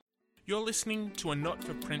You're listening to a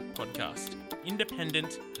not-for-print podcast,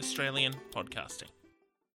 independent Australian podcasting.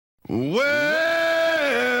 Well,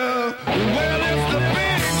 it's the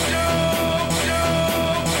big show.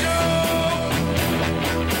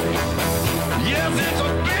 Yes, it's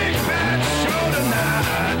a big fat show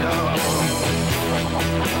tonight.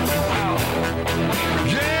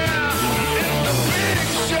 Yeah, it's the big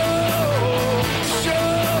show.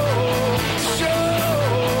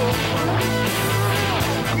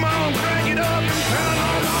 Come on, crank it up and turn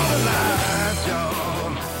on all the lights, y'all.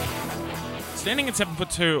 Standing at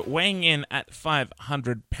 7'2", weighing in at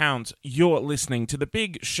 500 pounds, you're listening to the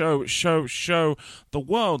Big Show, the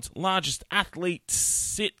world's largest athlete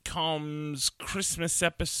sitcoms Christmas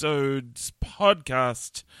episodes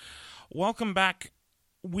podcast. Welcome back.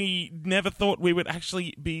 We never thought we would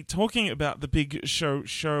actually be talking about the Big Show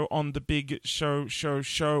on the Big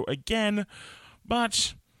Show again,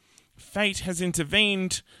 but fate has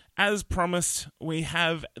intervened. As promised, we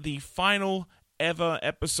have the final ever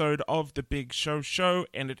episode of the Big Show,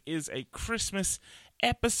 and it is a Christmas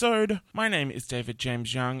episode. My name is David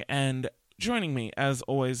James Young, and joining me, as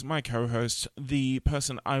always, my co-host, the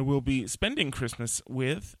person I will be spending Christmas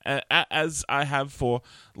with, as I have for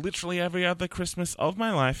literally every other Christmas of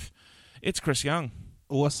my life, it's Chris Young.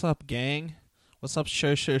 What's up, gang? What's up,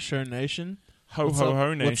 Show Nation? Ho, What's ho, up,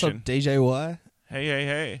 ho, nation. What's up, DJY?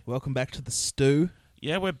 Hey. Welcome back to the stew.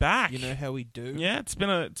 Yeah, we're back. You know how we do. Yeah, it's been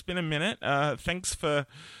a minute. Thanks for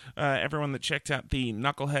everyone that checked out the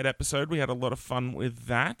Knucklehead episode. We had a lot of fun with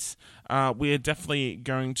that. We're definitely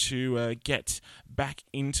going to get back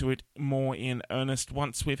into it more in earnest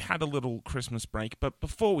once we've had a little Christmas break. But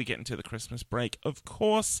before we get into the Christmas break, of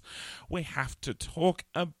course, we have to talk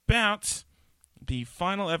about the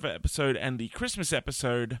final ever episode and the Christmas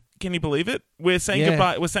episode. Can you believe it? We're saying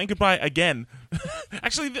goodbye. We're saying goodbye again.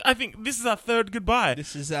 Actually, I think this is our third goodbye.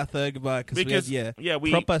 This is our third goodbye because we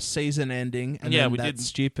proper season ending and then we that did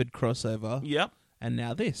stupid crossover. Yep. And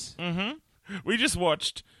now this. Mm-hmm. We just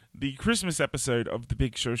watched the Christmas episode of The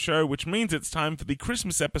Big Show, which means it's time for the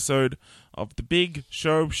Christmas episode of The Big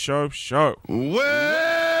Show. Well,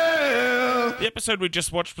 The episode we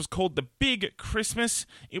just watched was called The Big Christmas.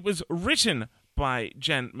 It was written by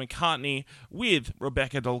Jen McCartney with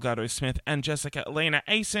Rebecca Delgado-Smith and Jessica Elena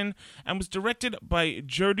Asen, and was directed by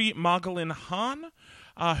Jody Margolin Hahn,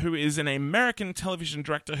 who is an American television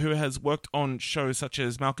director who has worked on shows such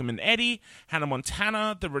as Malcolm and Eddie, Hannah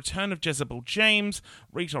Montana, The Return of Jezebel James,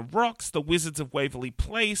 Rita Rocks, The Wizards of Waverly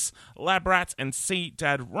Place, Lab Rats, and See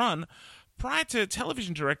Dad Run. Prior to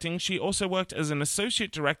television directing, she also worked as an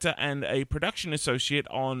associate director and a production associate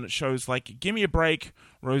on shows like Gimme a Break,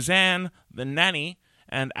 Roseanne, The Nanny,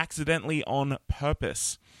 and Accidentally on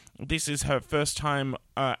Purpose. This is her first time,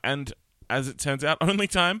 and as it turns out, only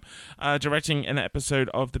time, directing an episode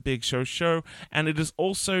of The Big Show, and it is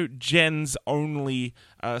also Jen's only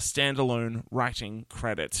standalone writing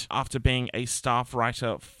credit, after being a staff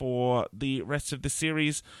writer for the rest of the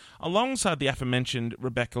series, alongside the aforementioned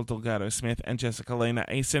Rebecca Delgado-Smith and Jessica Elena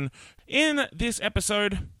Asen. In this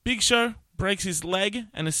episode, Big Show breaks his leg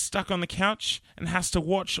and is stuck on the couch and has to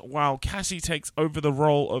watch while Cassie takes over the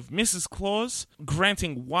role of Mrs. Claus,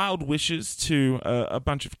 granting wild wishes to a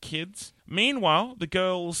bunch of kids. Meanwhile, the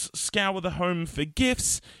girls scour the home for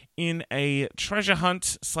gifts in a treasure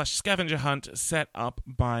hunt / scavenger hunt set up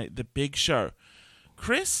by the Big Show.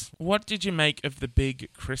 Chris, what did you make of the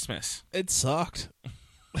Big Christmas? It sucked.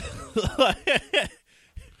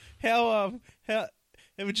 How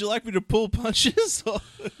would you like me to pull punches?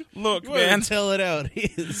 Look, you man, tell it how it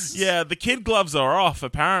is. Yeah, the kid gloves are off,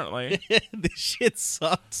 apparently. This shit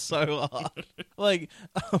sucked so hard.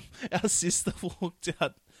 Our sister walked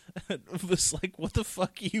out and was like, "What the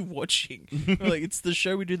fuck are you watching?" We're like, "It's the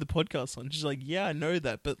show we do the podcast on." She's like, "Yeah, I know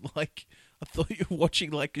that, but like, I thought you were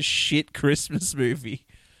watching like a shit Christmas movie,"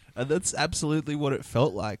 and that's absolutely what it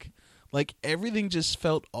felt like. Like everything just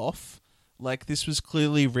felt off. Like this was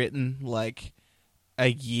clearly written like a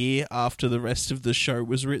year after the rest of the show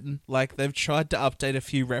was written. Like they've tried to update a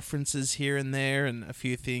few references here and there and a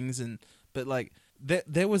few things, but like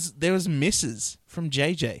there was misses from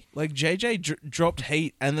JJ. Like JJ dropped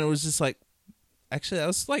heat, and then it was just like, actually that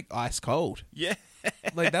was like ice cold. Yeah.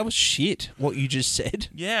 Like that was shit. What you just said.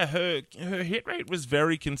 Yeah, her hit rate was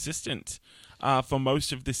very consistent for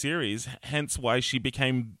most of the series, hence why she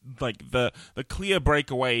became like the clear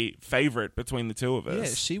breakaway favorite between the two of us.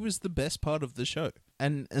 Yeah, she was the best part of the show.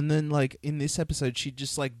 And then like in this episode, she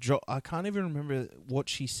just like dropped. I can't even remember what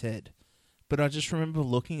she said, but I just remember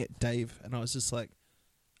looking at Dave and I was just like,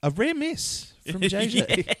 A rare miss from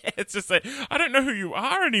JJ. Yeah, it's just like, I don't know who you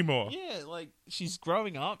are anymore. Yeah, like she's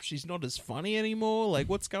growing up. She's not as funny anymore. Like,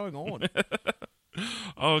 what's going on?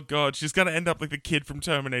 Oh god, she's gonna end up like the kid from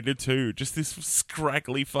Terminator 2, just this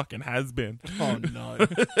scraggly fucking has-been. Oh no,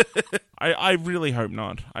 I really hope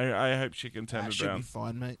not. I hope she can turn that it should be around.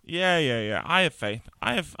 fine, mate. Yeah. I have faith.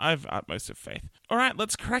 I have utmost of faith. All right,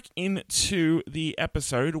 let's crack into the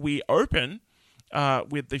episode. We open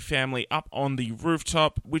with the family up on the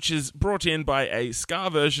rooftop, which is brought in by a ska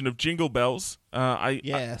version of Jingle Bells.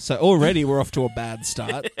 So already we're off to a bad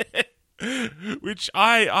start. Which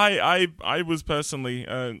I was personally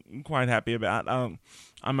quite happy about.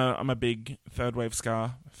 I'm a big third wave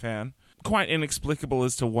ska fan. Quite inexplicable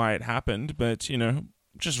as to why it happened, but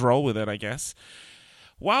just roll with it, I guess.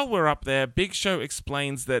 While we're up there, Big Show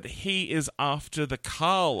explains that he is after the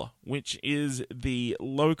Carl, which is the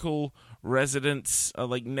local residents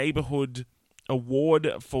neighborhood award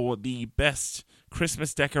for the best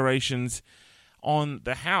Christmas decorations on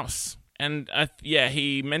the house. And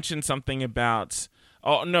he mentioned something about.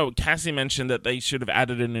 Oh no, Cassie mentioned that they should have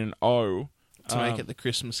added in an O to make it the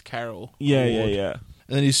Christmas Carol. Yeah.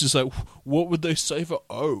 And then he's just like, "What would they say for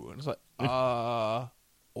O?" And it's like,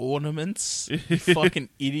 ornaments. You fucking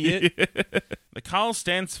idiot. The Carl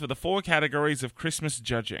stands for the 4 categories of Christmas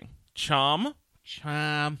judging: charm,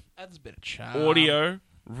 Adds a bit of charm. audio,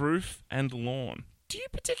 roof, and lawn. Do you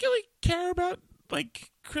particularly care about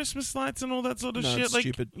Christmas lights and all that sort of No, shit? it's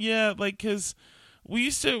stupid. Yeah, because we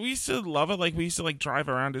used to love it. We used to drive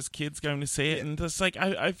around as kids going to see it, and just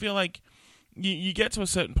I feel like you get to a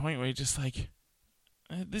certain point where you're just like,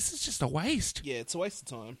 this is just a waste. Yeah, it's a waste of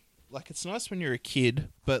time. It's nice when you're a kid,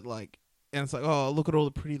 but and it's like, oh, look at all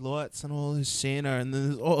the pretty lights and all this Santa, and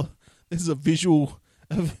then there's a visual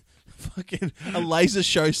of fucking a laser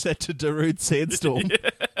show set to Darude Sandstorm.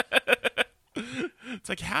 It's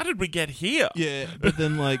like, how did we get here? Yeah, but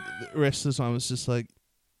then the rest of the time it's just like,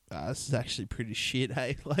 this is actually pretty shit.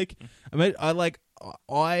 Hey,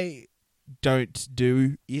 I don't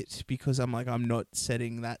do it because I'm not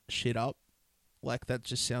setting that shit up. That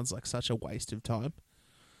just sounds like such a waste of time.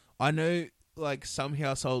 I know some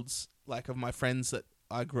households of my friends that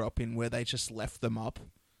I grew up in where they just left them up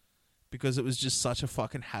because it was just such a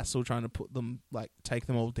fucking hassle trying to put them take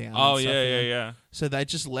them all down. Oh and stuff, yeah. So they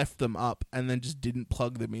just left them up and then just didn't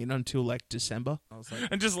plug them in until December. I was like,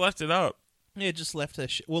 And just left it up. yeah, just left their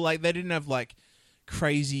shit. Well, they didn't have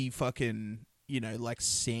crazy fucking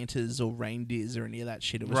Santas or reindeers or any of that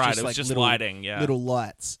shit. It was Right, just it was just little, lighting, yeah. little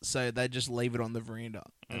lights. So they just leave it on the veranda,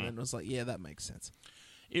 and then it was like, yeah, that makes sense.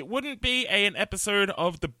 It wouldn't be an episode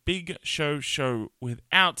of the Big Show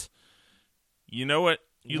without, you know what?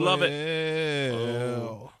 You love it.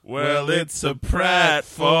 Oh. Well, it's a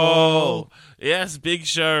pratfall. Yes, Big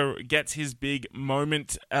Show gets his big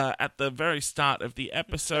moment at the very start of the It's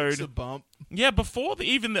episode. a bump. Yeah, before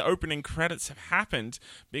even the opening credits have happened,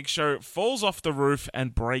 Big Show falls off the roof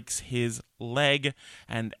and breaks his leg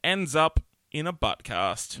and ends up in a butt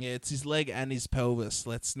cast. Yeah, it's his leg and his pelvis.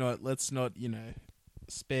 Let's not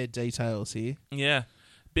spare details here. Yeah.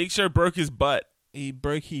 Big Show broke his butt. He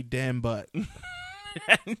broke his damn butt.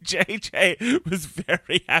 And JJ was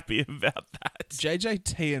very happy about that. JJ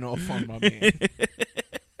teeing off on my man.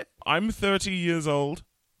 I'm 30 years old,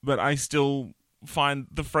 but I still find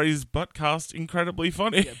the phrase butt cast incredibly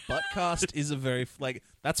funny. Yeah, butt cast is a very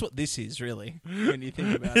that's what this is really when you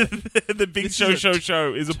think about it. The Big This Show is a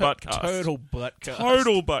show is a butt cast. Total butt cast.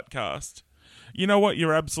 Total butt cast. You know what?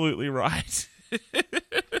 You're absolutely right.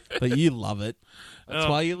 But you love it. That's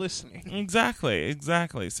Oh. why you're listening.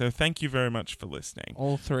 Exactly. So thank you very much for listening.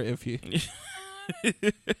 All 3 of you,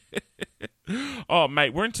 Oh,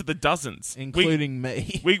 mate, we're into the dozens. including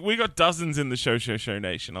me. We got dozens in the Show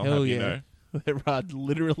Nation, I'll Hell have you yeah. know. There are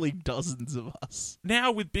literally dozens of us.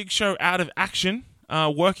 Now, with Big Show out of action,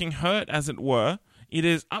 working hurt, as it were, it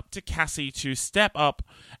is up to Cassie to step up,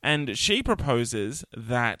 and she proposes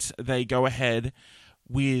that they go ahead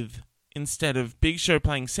with, instead of Big Show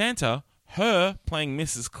playing Santa, her playing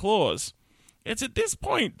Mrs. Claus. It's at this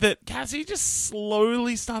point that Cassie just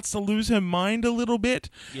slowly starts to lose her mind a little bit,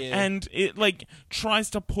 Yeah. and it tries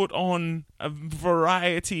to put on a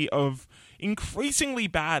variety of increasingly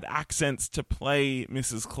bad accents to play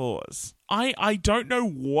Mrs. Claus. I don't know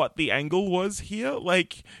what the angle was here,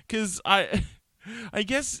 because I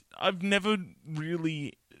guess I've never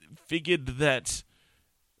really figured that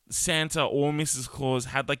Santa or Mrs. Claus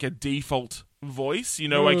had a default voice.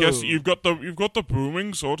 I guess No. you've got the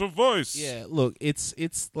booming sort of voice. Yeah, look, it's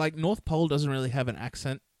North Pole doesn't really have an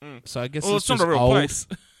accent, so I guess Well, it's it's not just a real old. place.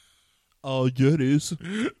 Oh, yeah, it is.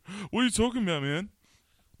 What are you talking about, man?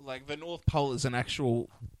 Like the North Pole is an actual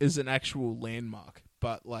landmark,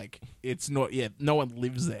 but like it's not. Yeah, no one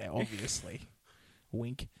lives there. Obviously,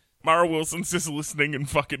 wink. Mara Wilson's just listening and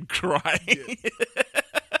fucking crying.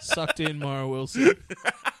 Sucked in, Mara Wilson.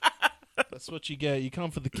 That's what you get. You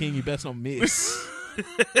come for the king, you best not miss.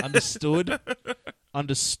 Understood?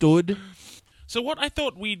 Understood. So what I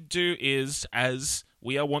thought we'd do is, as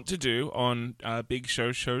we are wont to do on Big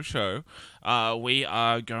Show, we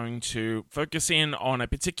are going to focus in on a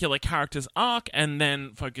particular character's arc and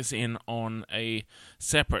then focus in on a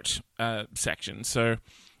separate section. So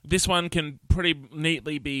this one can pretty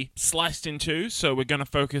neatly be sliced in two. So we're going to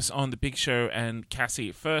focus on the Big Show and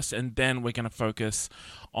Cassie first, and then we're going to focus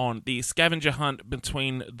on the scavenger hunt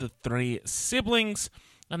between the three siblings,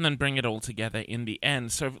 and then bring it all together in the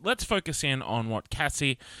end. So let's focus in on what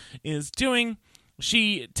Cassie is doing.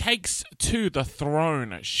 She takes to the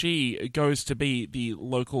throne. She goes to be the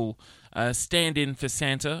local stand-in for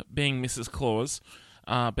Santa, being Mrs. Claus,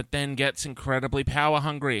 but then gets incredibly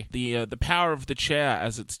power-hungry. The power of the chair,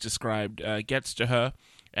 as it's described, gets to her,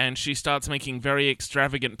 and she starts making very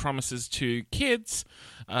extravagant promises to kids,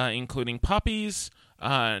 including puppies,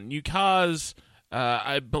 new cars.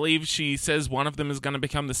 I believe she says one of them is going to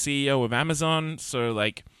become the CEO of Amazon, so,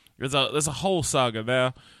 like, there's a whole saga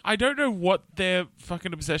there. I don't know what their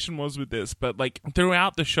fucking obsession was with this, but, like,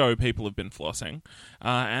 throughout the show, people have been flossing.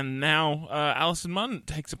 And now Alison Munn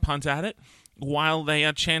takes a punt at it while they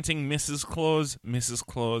are chanting Mrs. Claus, Mrs.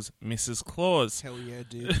 Claus, Mrs. Claus. Hell yeah,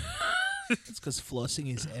 dude. It's because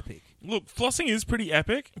flossing is epic. Look, flossing is pretty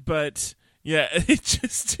epic, but yeah,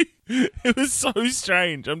 it was so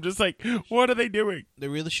strange. I'm just like, what are they doing? They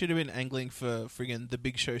really should have been angling for friggin' the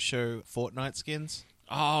Big Show Fortnite skins.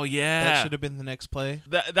 Oh, yeah. That should have been the next play.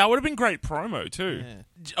 That would have been great promo, too.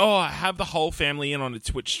 Yeah. Oh, have the whole family in on a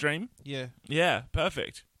Twitch stream? Yeah. Yeah,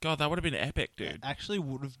 perfect. God, that would have been epic, dude. It actually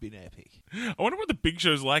would have been epic. I wonder what the Big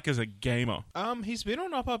Show's like as a gamer. He's been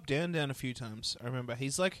on Up, Down a few times. I remember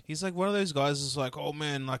he's like one of those guys who's like, oh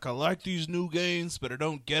man, like I like these new games, but I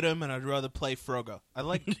don't get them, and I'd rather play Frogger. I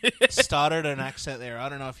like started an accent there. I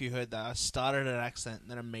don't know if you heard that. I started an accent and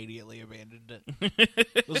then immediately abandoned it.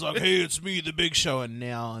 It was like, hey, it's me, the Big Show, and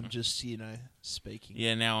now I'm just speaking.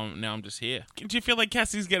 Yeah, now I'm just here. Do you feel like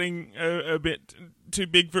Cassie's getting a bit too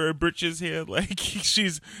big for her britches here? Like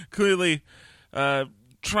she's clearly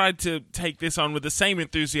tried to take this on with the same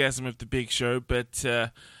enthusiasm of the Big Show, but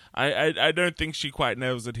I don't think she quite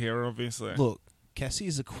nails it here. Obviously, look, Cassie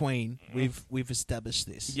is a queen. We've established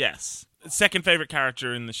this. Yes, second favorite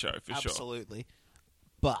character in the show for sure. Absolutely,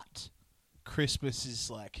 but Christmas is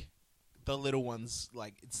like the little ones.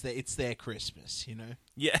 Like it's their Christmas,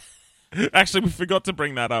 Yeah. Actually, we forgot to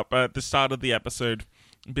bring that up at the start of the episode.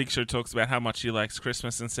 Big Show talks about how much he likes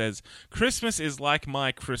Christmas and says, Christmas is like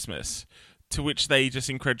my Christmas. To which they just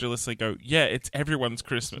incredulously go, yeah, it's everyone's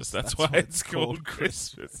Christmas. That's why it's called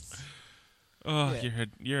Christmas. Oh, yeah.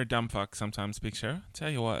 You're a dumb fuck sometimes, Big Show. Tell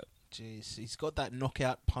you what. Jeez, he's got that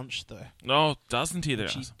knockout punch, though. Oh, doesn't he, though?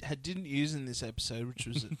 Which he didn't use in this episode, which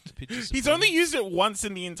was a bit disappointing. He's only used it once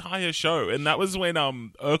in the entire show, and that was when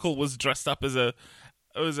Urkel was dressed up as a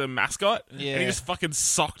mascot, and he just fucking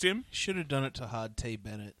socked him. Should have done it to Hard T.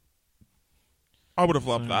 Bennett. I would have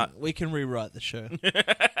loved that. We can rewrite the show.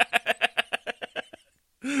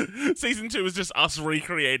 Season 2 is just us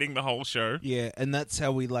recreating the whole show. Yeah, and that's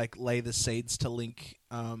how we lay the seeds to link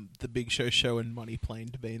the Big Show and Money Plane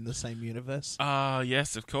to be in the same universe.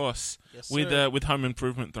 Yes, of course. Yes, with Home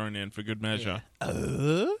Improvement thrown in for good measure.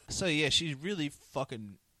 Yeah. So yeah, she's really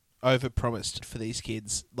fucking overpromised for these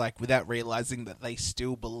kids, without realizing that they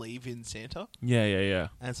still believe in Santa. Yeah.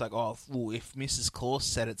 And it's like, oh, if Mrs. Claus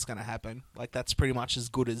said it's going to happen, that's pretty much as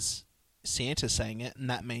good as Santa saying it, and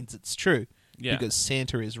that means it's true. Yeah. Because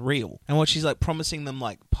Santa is real. And what she's promising them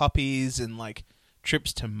puppies and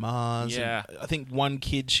trips to Mars. Yeah. And I think one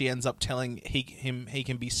kid she ends up telling he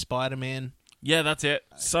can be Spider-Man. Yeah, that's it.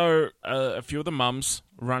 So a few of the mums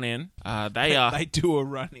run in. They do a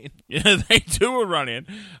run in. Yeah, they do a run in.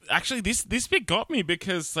 Actually, this bit got me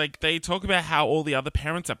because they talk about how all the other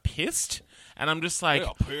parents are pissed. And I'm just like,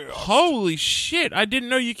 holy shit, I didn't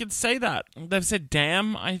know you could say that. They've said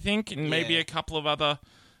damn, I think, and maybe a couple of other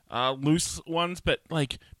loose ones, but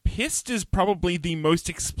pissed is probably the most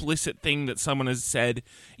explicit thing that someone has said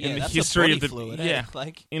in the history of the fluid,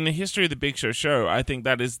 in the history of the Big Show. I think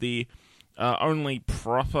that is the only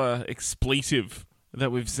proper expletive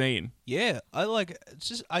that we've seen. Yeah,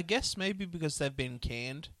 I guess maybe because they've been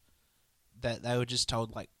canned, that they were just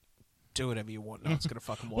told do whatever you want. No one's gonna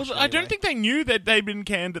fucking watch. Well, it anyway. I don't think they knew that they'd been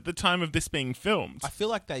canned at the time of this being filmed. I feel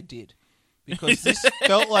like they did because this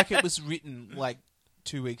felt like it was written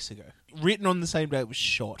 2 weeks ago. Written on the same day it was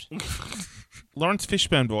shot. Lawrence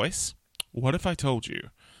Fishburne voice. What if I told you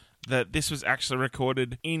that this was actually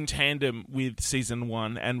recorded in tandem with season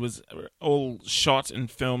 1 and was all shot and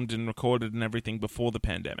filmed and recorded and everything before the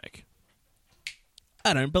pandemic?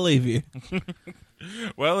 I don't believe you.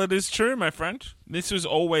 Well, it is true, my friend. This was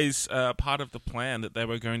always part of the plan that they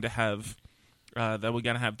were going to have. They were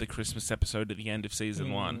going to have the Christmas episode at the end of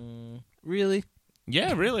season 1. Really?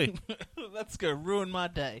 Yeah, really. That's going to ruin my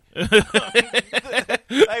day.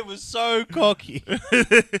 They were so cocky.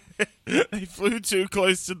 They flew too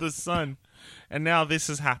close to the sun, and now this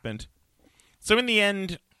has happened. So in the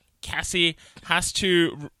end, Cassie has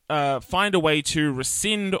to find a way to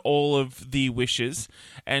rescind all of the wishes,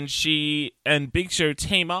 and she and Big Show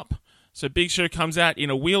team up. So Big Show comes out in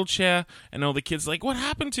a wheelchair, and all the kids are like, what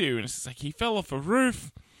happened to you? And it's like, he fell off a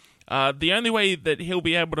roof. The only way that he'll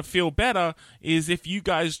be able to feel better is if you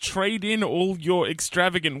guys trade in all your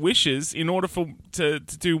extravagant wishes in order to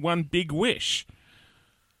do one big wish.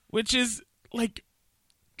 Which is, like,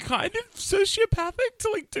 kind of sociopathic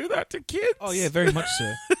to, like, do that to kids. Oh, yeah, very much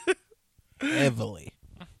so. Heavily.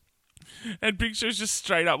 And Big Show's just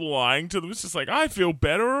straight up lying to them. It's just like, I feel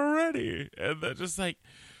better already. And they're just like,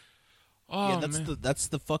 oh, yeah, that's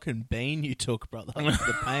the fucking bean you took, brother. That's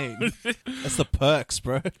the pain. That's the perks,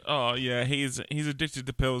 bro. Oh, yeah, he's addicted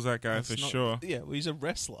to pills, that guy, That's for not- sure. Yeah, well, he's a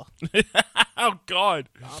wrestler. Oh, God.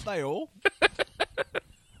 Aren't they all?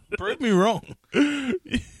 Prove me wrong.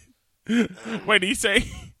 Wait, do you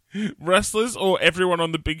say wrestlers or everyone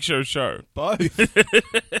on the Big Show show? Both.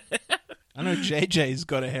 I know JJ's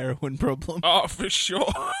got a heroin problem. Oh, for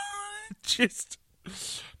sure. just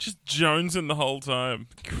jonesing the whole time.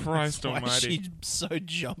 Christ Why almighty. she's so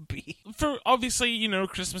jumpy. For obviously, a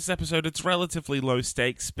Christmas episode, it's relatively low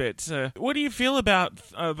stakes, but what do you feel about,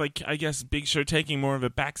 I guess, Big Show taking more of a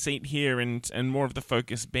backseat here and more of the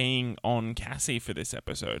focus being on Cassie for this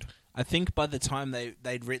episode? I think by the time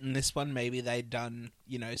they'd written this one, maybe they'd done,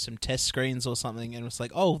 some test screens or something, and it was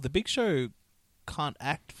like, oh, the Big Show can't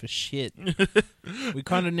act for shit. We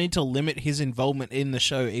kind of need to limit his involvement in the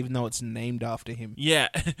show, even though it's named after him. Yeah,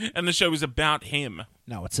 and the show is about him.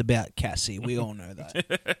 No, it's about Cassie. We all know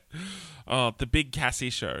that. Oh, the Big Cassie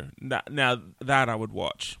show. Now that I would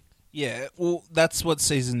watch. Yeah, well, that's what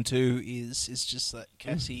season 2 is. It's just that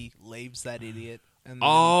Cassie leaves that idiot. And then,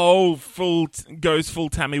 Oh, goes full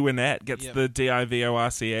Tammy Wynette, gets Yep. the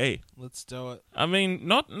DIVORCE. let's do it. I mean,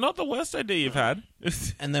 not the worst idea you've had.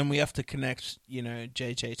 And then we have to connect,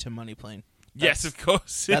 JJ to Money Plane. Yes, of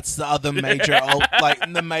course. That's the other major,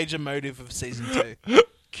 the major motive of season 2.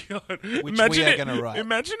 God. Which we are gonna write.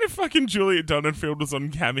 Imagine if fucking Juliet Donenfeld was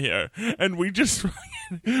on Cameo and we just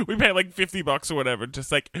we pay like $50 or whatever,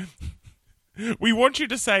 just like, we want you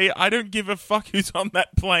to say, I don't give a fuck who's on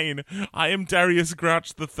that plane. I am Darius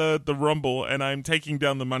Grouch III, the Rumble, and I'm taking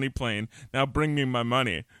down the money plane. Now bring me my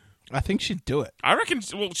money. I think she'd do it. I reckon,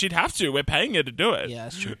 well, she'd have to. We're paying her to do it. Yeah,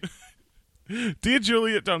 that's true. Dear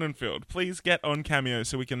Juliet Donenfeld, please get on Cameo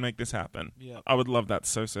so we can make this happen. Yep. I would love that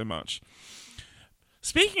so much.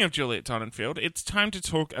 Speaking of Juliet Donenfeld, it's time to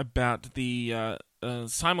talk about the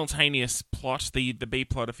simultaneous plot, the B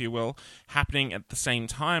plot, if you will, happening at the same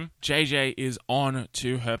time. JJ is on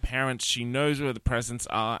to her parents. She knows where the presents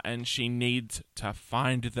are, and she needs to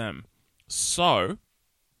find them. So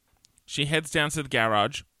she heads down to the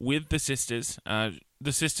garage with the sisters.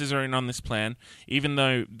 The sisters are in on this plan, even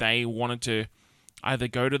though they wanted to either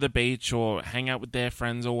go to the beach or hang out with their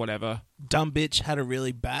friends or whatever. Dumb bitch had a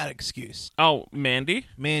really bad excuse. Oh, Mandy?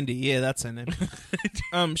 Mandy, yeah, that's her name.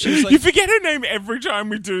 She was You like, forget her name every time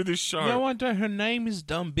we do this show. no, I don't. Her name is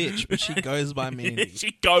Dumb Bitch, but she goes by Mandy.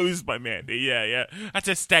 She goes by Mandy, yeah. That's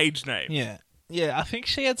her stage name. Yeah, I think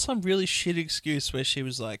she had some really shit excuse where she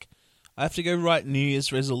was like, I have to go write New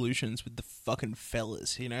Year's resolutions with the fucking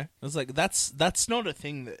fellas, I was like, that's not a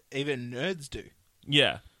thing that even nerds do.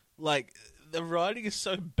 Yeah. Like, the writing is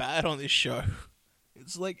so bad on this show.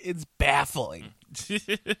 It's like, it's baffling. Yeah,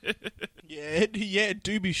 it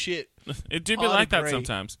do be shit. It do be I'd like that agree.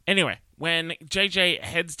 sometimes. Anyway, when JJ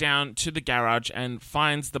heads down to the garage and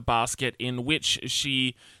finds the basket in which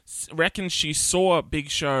she reckons she saw Big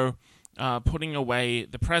Show putting away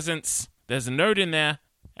the presents, there's a note in there,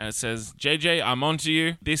 and it says, JJ, I'm onto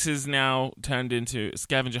you. This is now turned into a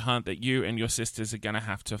scavenger hunt that you and your sisters are going to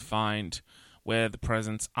have to find where the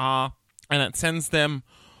presents are. And it sends them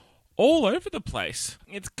all over the place.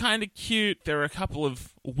 It's kind of cute. There are a couple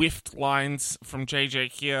of whiffed lines from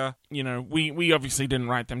JJ here. We obviously didn't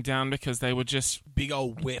write them down because they were just Big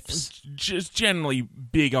old whiffs. generally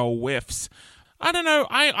big old whiffs. I don't know.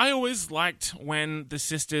 I always liked when the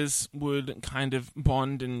sisters would kind of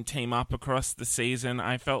bond and team up across the season.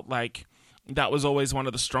 I felt like that was always one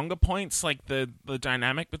of the stronger points, like the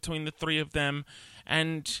dynamic between the three of them.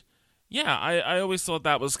 And yeah, I always thought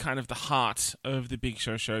that was kind of the heart of the Big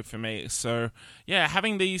Show for me. So yeah,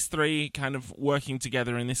 having these three kind of working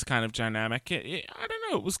together in this kind of dynamic, I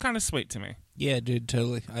don't know, it was kind of sweet to me. Yeah, dude,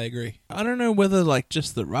 totally. I agree. I don't know whether like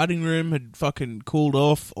just the writing room had fucking cooled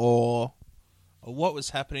off or what was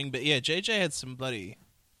happening, but yeah, JJ had some bloody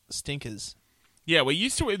stinkers. Yeah, we're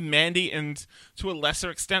used to it with Mandy and to a lesser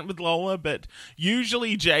extent with Lola, but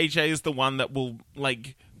usually JJ is the one that will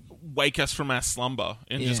like wake us from our slumber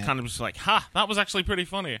and just kind of just like, that was actually pretty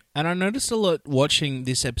funny. And I noticed a lot watching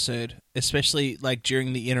this episode, especially like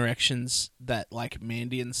during the interactions that like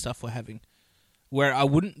Mandy and stuff were having, where I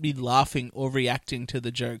wouldn't be laughing or reacting to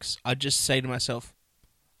the jokes. I'd just say to myself,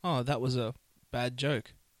 oh, that was a bad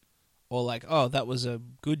joke. Or like, oh, that was a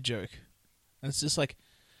good joke. And it's just like,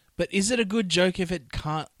 but is it a good joke if it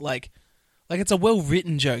can't, like it's a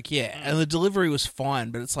well-written joke, yeah, and the delivery was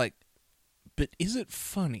fine, but it's like, but is it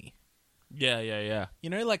funny? Yeah. You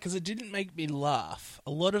know, like, because it didn't make me laugh.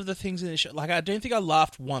 A lot of the things in the show, like, I don't think I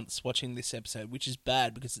laughed once watching this episode, which is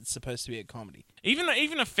bad because it's supposed to be a comedy.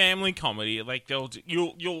 Even a family comedy, like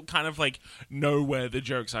you'll kind of like know where the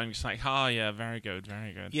jokes are, and just like, yeah, very good.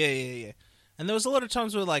 Yeah. And there was a lot of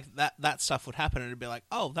times where like that stuff would happen, and it'd be like,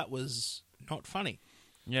 oh, that was not funny.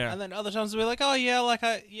 Yeah. And then other times it'd be like, oh yeah, like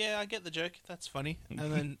I get the joke, that's funny.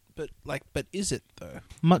 And then, but is it though?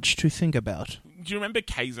 Much to think about. Do you remember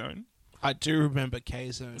K-Zone? I do remember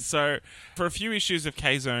K-Zone. So, for a few issues of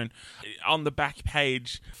K-Zone, on the back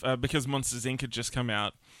page, because Monsters, Inc. had just come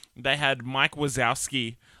out, they had Mike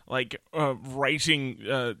Wazowski, like,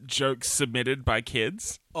 rating jokes submitted by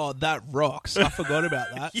kids. Oh, that rocks. I forgot about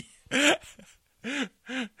that.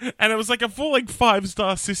 And it was like a full, like,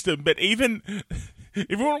 5-star system, but even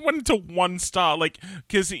if it went to 1 star, like,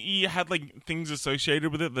 because he had, like, things associated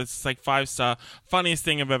with it that's, like, 5-star, funniest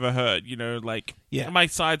thing I've ever heard, you know, like, my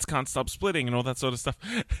sides can't stop splitting and all that sort of stuff.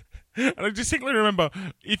 And I distinctly remember,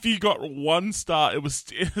 if you got 1 star, it was,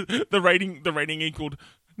 the rating equaled,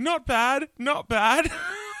 not bad. Yeah,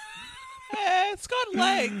 it's got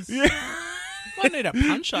legs. Yeah. Might need a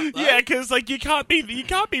punch up, though. Yeah, because, like, you can't be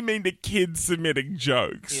mean to kids submitting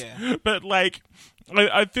jokes. Yeah. But, like,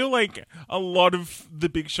 I feel like a lot of the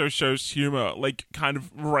Big Show's humor, like, kind of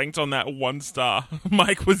ranked on that 1-star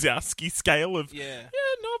Mike Wazowski scale of,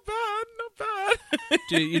 not bad.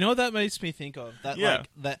 Dude, you know what that makes me think of? Like,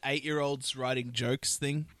 that 8-year-olds writing jokes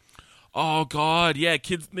thing. Oh, God, yeah,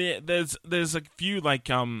 kids, there's a few, like,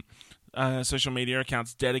 social media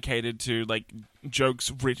accounts dedicated to, like,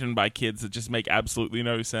 jokes written by kids that just make absolutely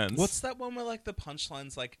no sense. What's that one where, like, the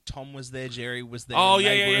punchlines, like, Tom was there, Jerry was there. Oh,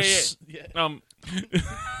 yeah. What's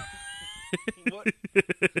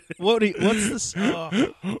this?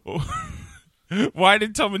 Oh. Why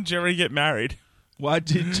did Tom and Jerry get married? Why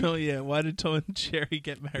did Tom and Jerry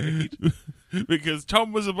get married? Because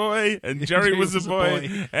Tom was a boy and Jerry was a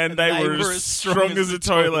boy, and they were as strong as a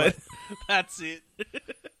toilet. That's it.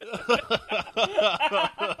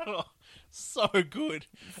 So good.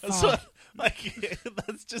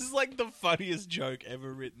 That's just like the funniest joke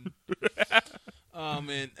ever written. Oh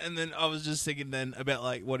man! And then I was just thinking then about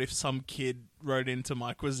like, what if some kid wrote into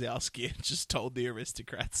Mike Wazowski and just told the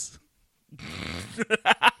aristocrats,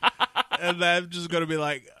 and they've just got to be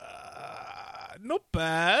like, not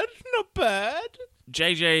bad.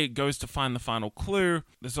 JJ goes to find the final clue.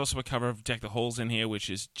 There's also a cover of Deck the Halls in here, which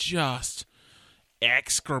is just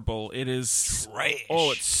execrable. It is trash.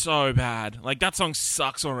 Oh, it's so bad. Like, that song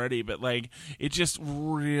sucks already, but like, it just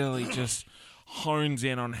really just hones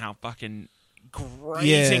in on how fucking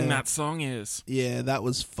grating that song is. Yeah, that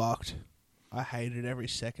was fucked. I hated every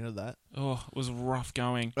second of that. Oh, it was rough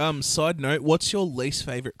going. Side note, what's your least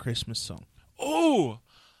favorite Christmas song? Oh,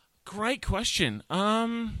 great question.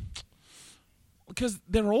 Because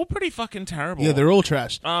they're all pretty fucking terrible. Yeah, they're all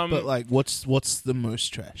trash. But like, what's the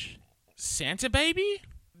most trash? Santa Baby?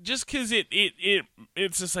 Just because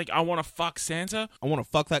it's just like, I want to fuck Santa. I want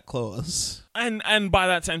to fuck that Claus. And by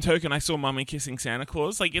that same token, I saw Mummy kissing Santa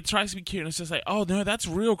Claus. Like, it tries to be cute, and it's just like, oh no, that's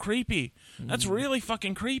real creepy. That's really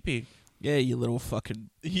fucking creepy. Yeah, you little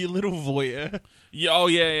voyeur.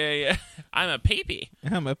 Yeah. I'm a peepee.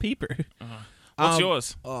 I'm a peeper. What's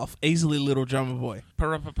yours? Easily Little Drummer Boy.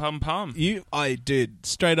 Pum. I did.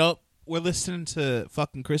 Straight up, we're listening to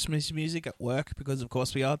fucking Christmas music at work because, of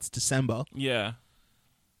course, we are. It's December. Yeah.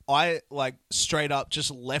 I, like, straight up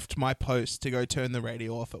just left my post to go turn the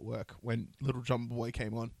radio off at work when Little Drummer Boy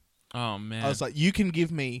came on. Oh, man. I was like, you can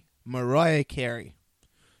give me Mariah Carey.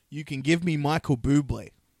 You can give me Michael Bublé.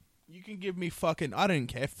 You can give me fucking, I don't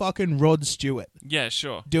care, fucking Rod Stewart Yeah,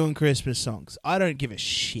 sure. doing Christmas songs. I don't give a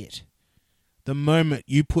shit. The moment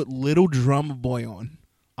you put Little Drummer Boy on,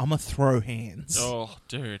 I'ma throw hands. Oh,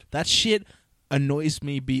 dude. That shit annoys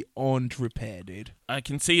me beyond repair, dude. I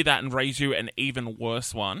can see that and raise you an even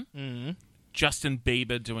worse one. Mm. Justin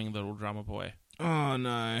Bieber doing Little Drummer Boy. Oh no,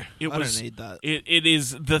 I don't need that. It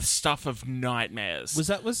is the stuff of nightmares.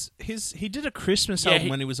 He did a Christmas Yeah, album he-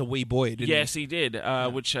 when he was a wee boy, didn't he? Yes, he did,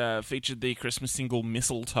 which featured the Christmas single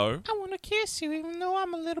Mistletoe. I want to kiss you even though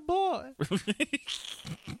I'm a little boy.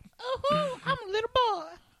 Oh, I'm a little boy.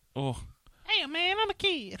 Oh, Hey man, I'm a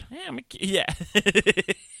kid. yeah, I'm a yeah.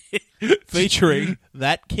 Featuring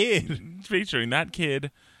that kid. Featuring that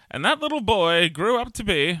kid. And that little boy grew up to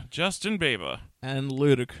be Justin Bieber. And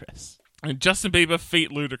Ludacris. And Justin Bieber feat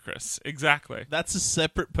Ludacris. Exactly. That's a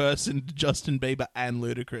separate person, Justin Bieber and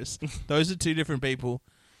Ludacris. Those are two different people.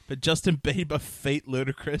 But Justin Bieber feat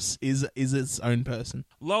Ludacris is its own person.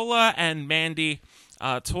 Lola and Mandy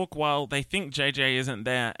talk while they think JJ isn't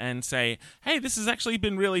there and say, hey, this has actually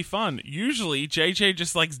been really fun. Usually, JJ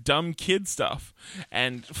just likes dumb kid stuff.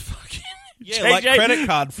 And fucking... Yeah, JJ like credit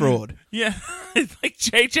card fraud. Yeah, it's like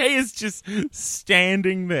JJ is just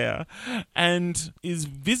standing there and is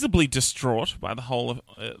visibly distraught by the whole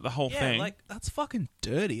thing. like that's fucking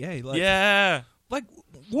dirty, eh? Like, yeah, like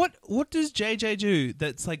what does JJ do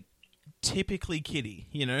that's like typically kiddie,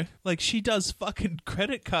 you know? Like she does fucking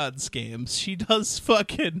credit card scams. She does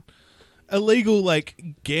fucking illegal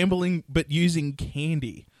like gambling but using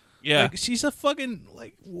candy. yeah. Like she's a fucking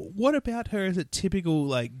like what about her is a typical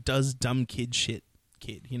like does dumb kid shit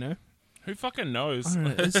kid, you know? Who fucking knows? I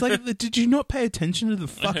don't know. It's like did you not pay attention to the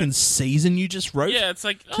fucking season you just wrote? Yeah, it's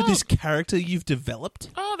like To this character you've developed?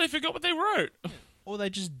 Oh, they forgot what they wrote. Or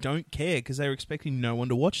they just don't care because they were expecting no one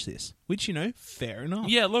to watch this. Which, you know, fair enough.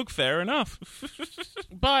 Yeah, look, fair enough.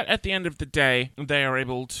 But at the end of the day, they are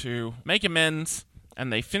able to make amends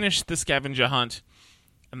and they finish the scavenger hunt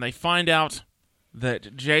and they find out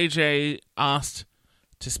that JJ asked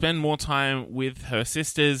to spend more time with her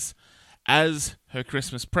sisters as her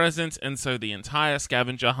Christmas present, and so the entire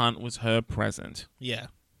scavenger hunt was her present. Yeah.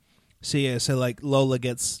 So like Lola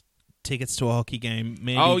gets tickets to a hockey game.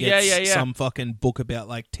 Mandy gets some fucking book about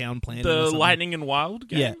like town planning. or The something. Lightning and Wild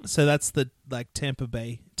game? Yeah. So that's the like Tampa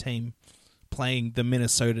Bay team playing the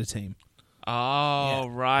Minnesota team. Oh, Yeah.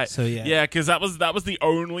 right. So, yeah. Yeah, because that was the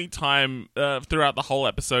only time throughout the whole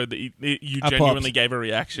episode that you I genuinely popped. gave a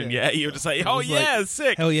reaction. Yeah. Yeah, you were just like, I oh, was like, yeah,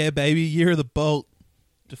 sick. Hell yeah, baby! Year of the Bolt,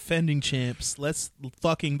 defending champs. Let's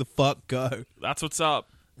fucking the fuck go. That's what's up.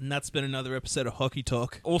 And that's been another episode of Hockey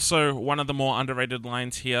Talk. Also, one of the more underrated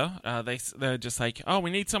lines here, they're just like, oh, we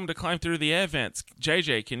need someone to climb through the air vents.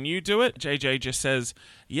 JJ, can you do it? JJ just says,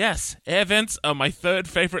 yes, air vents are my third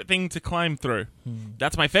favorite thing to climb through.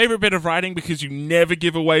 That's my favorite bit of writing because you never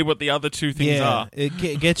give away what the other two things Yeah, are. it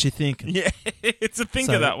gets you thinking. Yeah, it's a think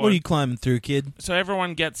So, of that what are one. you climbing through, kid? So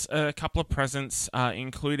everyone gets a couple of presents,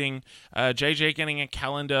 including JJ getting a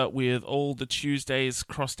calendar with all the Tuesdays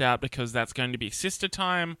crossed out because that's going to be sister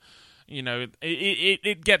time. You know,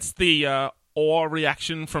 it gets the awe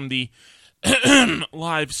reaction from the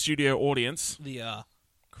live studio audience. The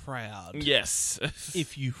crowd, Yes.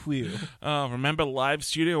 if you will. Remember live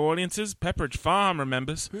studio audiences? Pepperidge Farm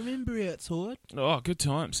remembers. Remember outside? Oh, good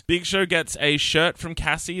times. Big Show gets a shirt from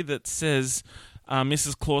Cassie that says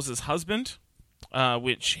Mrs. Claus's husband,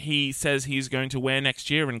 which he says he's going to wear next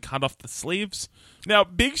year and cut off the sleeves. Now,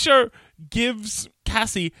 Big Show gives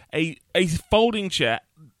Cassie a folding chair,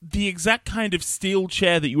 the exact kind of steel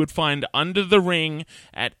chair that you would find under the ring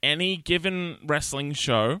at any given wrestling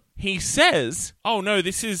show. He says, oh no,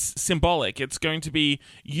 this is symbolic. It's going to be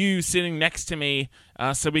you sitting next to me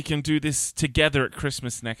so we can do this together at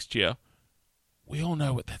Christmas next year. We all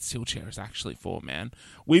know what that steel chair is actually for, man.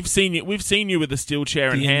 We've seen you with a steel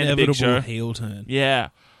chair in The hand, Big Show. inevitable heel turn. Yeah.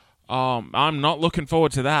 I'm not looking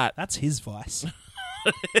forward to that. That's his vice.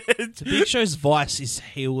 The Big Show's vice is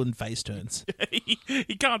heel and face turns.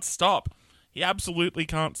 He can't stop. He absolutely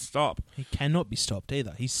can't stop. He cannot be stopped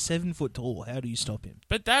either. He's 7 foot tall. How do you stop him?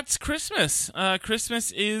 But that's Christmas.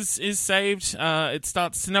 Christmas is saved. It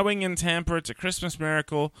starts snowing in Tampa. It's a Christmas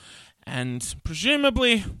miracle. And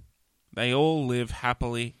presumably, they all live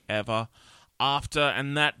happily ever after.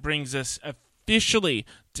 And that brings us officially,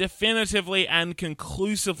 definitively, and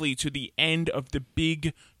conclusively to the end of the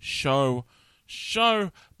Big Show.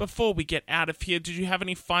 Before we get out of here, did you have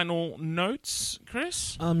any final notes,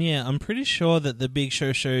 Chris? Yeah, I'm pretty sure that the Big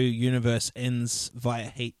Show universe ends via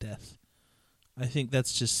heat death. I think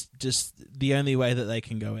that's just the only way that they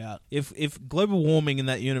can go out. If global warming in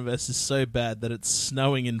that universe is so bad that it's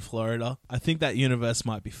snowing in Florida, I think that universe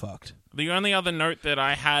might be fucked. The only other note that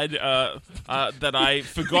I had that I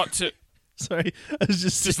forgot to... Sorry, I was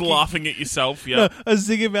just thinking, laughing at yourself, yeah. No, I was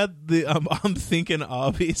thinking about the I'm thinking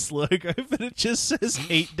Arby's logo, but it just says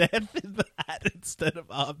Heat Death in that instead of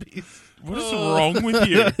Arby's. What is wrong with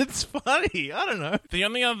you? It's funny. I don't know. The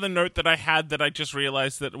only other note that I had that I just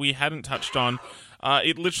realized that we hadn't touched on,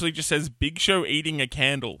 it literally just says Big Show eating a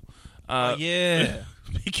candle. Yeah.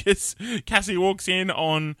 Because Cassie walks in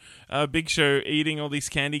on Big Show eating all these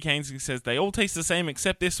candy canes and says, they all taste the same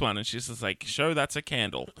except this one. And she's just like, Show, that's a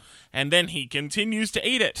candle. And then he continues to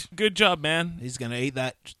eat it. Good job, man. He's going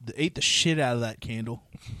to eat the shit out of that candle.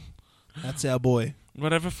 That's our boy.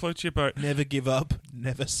 Whatever floats your boat. Never give up,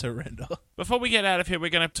 never surrender. Before we get out of here, we're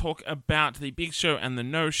going to talk about the Big Show and the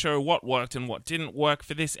No Show, what worked and what didn't work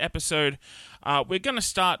for this episode. We're going to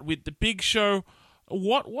start with the Big Show.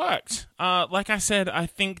 What worked? Like I said, I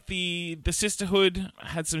think the sisterhood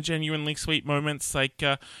had some genuinely sweet moments. Like,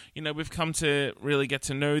 we've come to really get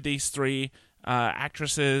to know these three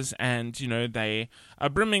actresses, and, they are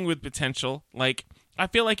brimming with potential. Like, I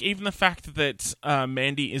feel like even the fact that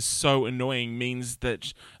Mandy is so annoying means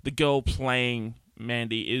that the girl playing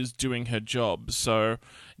Mandy is doing her job. So,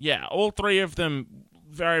 yeah, all three of them,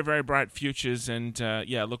 very, very bright futures, and,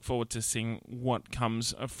 look forward to seeing what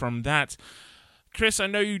comes from that. Chris, I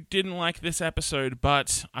know you didn't like this episode,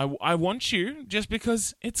 but I want you, just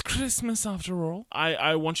because it's Christmas after all,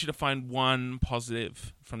 I want you to find one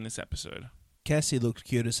positive from this episode. Cassie looked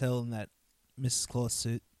cute as hell in that Mrs. Claus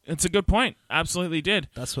suit. It's a good point. Absolutely did.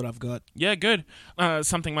 That's what I've got. Yeah, good.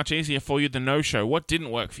 Something much easier for you, the No-Show. What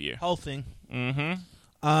didn't work for you? Whole thing. Mm-hmm.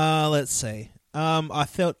 Let's see. I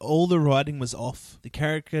felt all the writing was off. The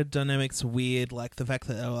character dynamics are weird. Like the fact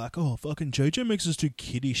that they were like, "Oh, fucking JoJo makes us do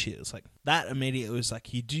kiddie shit." It's like that immediately was like,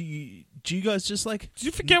 do you guys just like? Did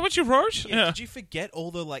you forget what you wrote? Yeah. Did you forget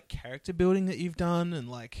all the like character building that you've done and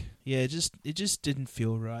like? Yeah, it just didn't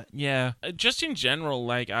feel right. Yeah, just in general,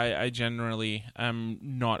 like I generally am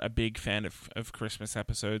not a big fan of Christmas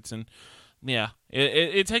episodes, and yeah,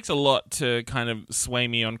 it takes a lot to kind of sway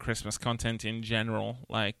me on Christmas content in general.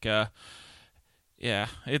 Like. Yeah,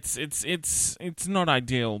 it's not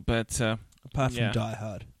ideal, but apart from Die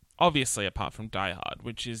Hard, obviously, apart from Die Hard,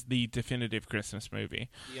 which is the definitive Christmas movie,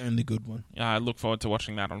 the only good one. I look forward to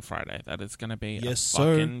watching that on Friday. That is going to be a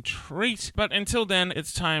sir. Fucking treat. But until then,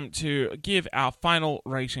 it's time to give our final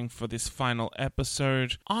rating for this final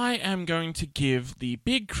episode. I am going to give the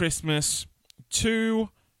Big Christmas 2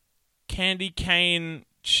 candy cane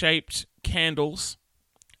shaped candles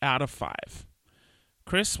out of 5.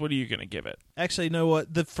 Chris, what are you going to give it? Actually, you know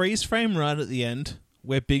what? The freeze frame right at the end,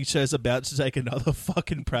 where Big Show's about to take another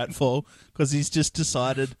fucking pratfall because he's just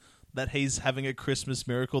decided that he's having a Christmas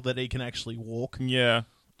miracle that he can actually walk. Yeah.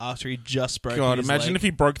 After he just broke God, his imagine leg. if he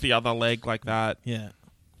broke the other leg like that. Yeah.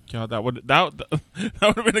 God, that would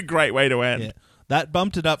have been a great way to end. Yeah. That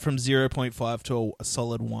bumped it up from 0.5 to a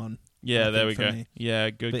solid 1. Yeah, there we go. Me. Yeah,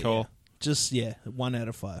 good call. Yeah, 1 out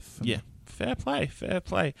of 5. Yeah. Fair play.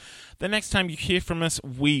 The next time you hear from us,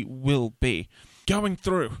 we will be going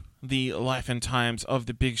through the life and times of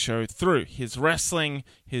the Big Show through his wrestling,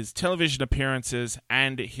 his television appearances,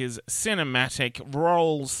 and his cinematic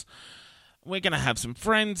roles. We're going to have some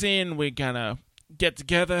friends in. We're going to get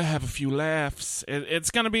together, have a few laughs.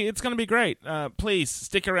 It's gonna be great. Please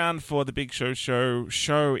stick around for the Big Show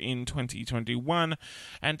in 2021,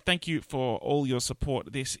 and thank you for all your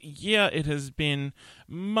support this year. It has been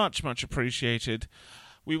much appreciated.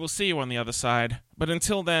 We will see you on the other side, but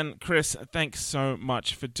until then, Chris, thanks so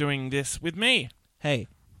much for doing this with me. Hey,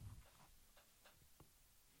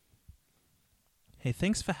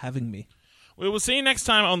 thanks for having me. We will see you next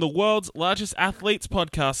time on the world's largest athletes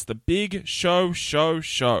podcast, The Big Show.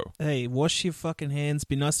 Hey, wash your fucking hands.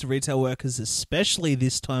 Be nice to retail workers, especially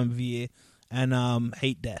this time of year. And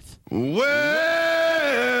hate death.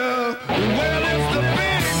 Well, it's the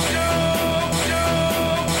Big Show.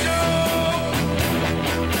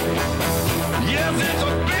 Yes, it's a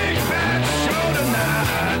big bad show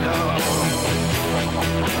tonight.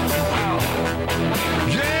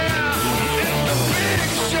 Yeah, it's the Big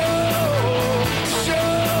Show.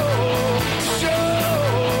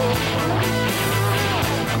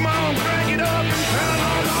 Come on, crank it up and turn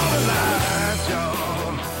on all the lights,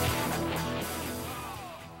 y'all.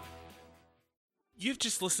 You've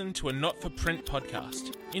just listened to a not-for-print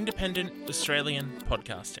podcast, independent Australian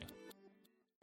podcasting.